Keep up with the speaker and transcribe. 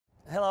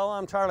Hello,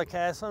 I'm Charlie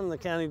Castle, the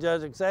County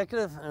Judge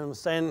Executive, and I'm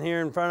standing here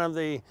in front of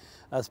the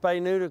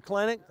Spay Neuter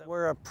Clinic.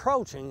 We're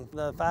approaching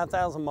the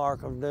 5,000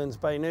 mark of doing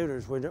spay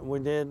neuters. We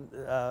did,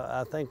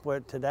 I think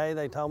today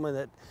they told me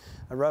that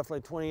roughly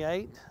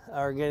 28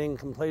 are getting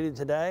completed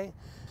today.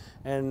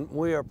 And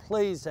we are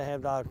pleased to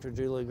have Dr.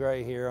 Julie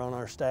Gray here on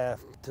our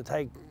staff to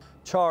take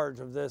charge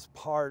of this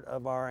part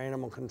of our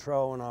animal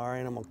control and our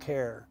animal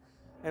care.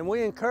 And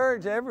we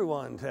encourage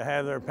everyone to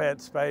have their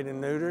pets spayed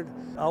and neutered.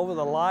 Over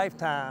the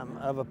lifetime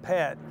of a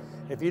pet,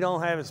 if you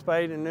don't have it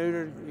spayed and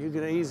neutered, you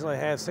can easily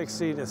have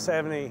 60 to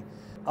 70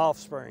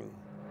 offspring.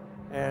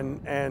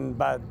 And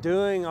by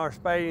doing our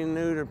spay and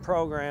neuter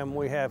program,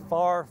 we have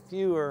far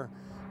fewer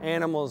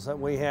animals that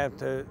we have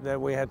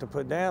to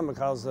put down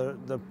because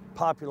the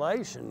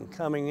population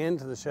coming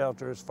into the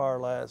shelter is far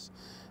less.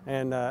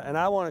 And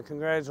I want to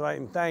congratulate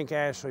and thank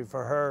Ashley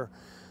for her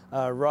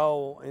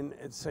role.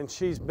 Since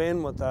she's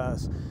been with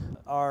us,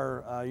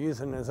 our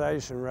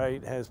euthanization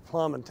rate has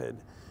plummeted,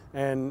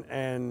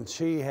 and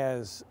she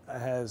has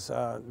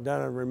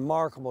done a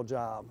remarkable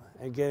job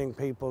at getting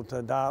people to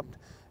adopt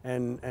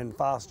and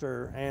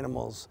foster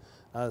animals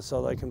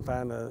so they can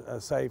find a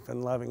safe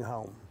and loving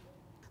home.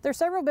 There's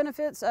several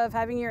benefits of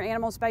having your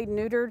animals spayed and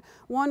neutered.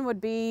 One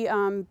would be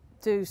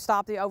to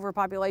stop the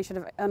overpopulation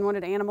of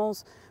unwanted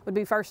animals, would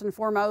be first and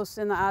foremost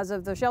in the eyes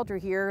of the shelter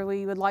here.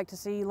 We would like to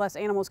see less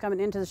animals coming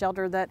into the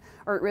shelter that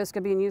are at risk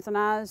of being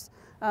euthanized.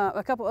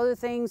 A couple other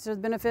things, the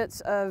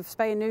benefits of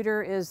spay and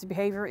neuter is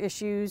behavior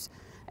issues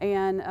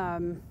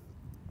and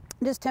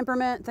just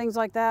temperament, things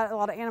like that. A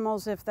lot of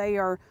animals, if they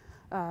are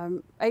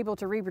able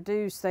to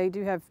reproduce, they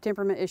do have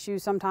temperament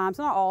issues sometimes,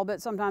 not all,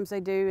 but sometimes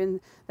they do, and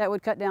that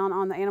would cut down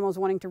on the animals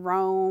wanting to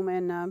roam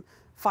and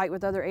fight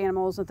with other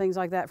animals and things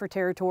like that for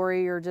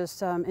territory or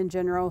just in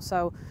general.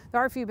 So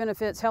there are a few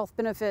benefits, health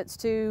benefits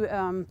too,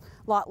 a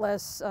lot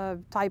less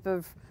type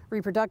of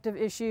reproductive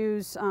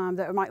issues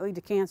that might lead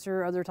to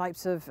cancer, other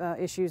types of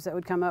issues that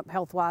would come up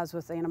health-wise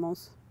with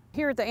animals.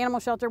 Here at the animal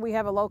shelter, we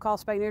have a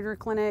low-cost spay neuter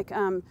clinic.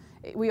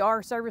 We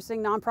are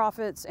servicing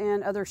nonprofits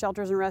and other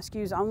shelters and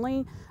rescues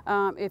only.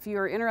 If you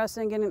are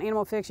interested in getting an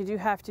animal fix, you do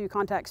have to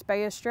contact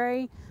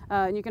Spay-A-Stray.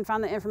 And you can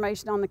find the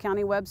information on the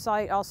county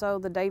website, also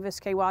the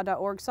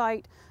daviessky.org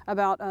site,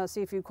 about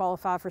see if you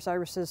qualify for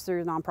services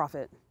through a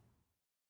nonprofit.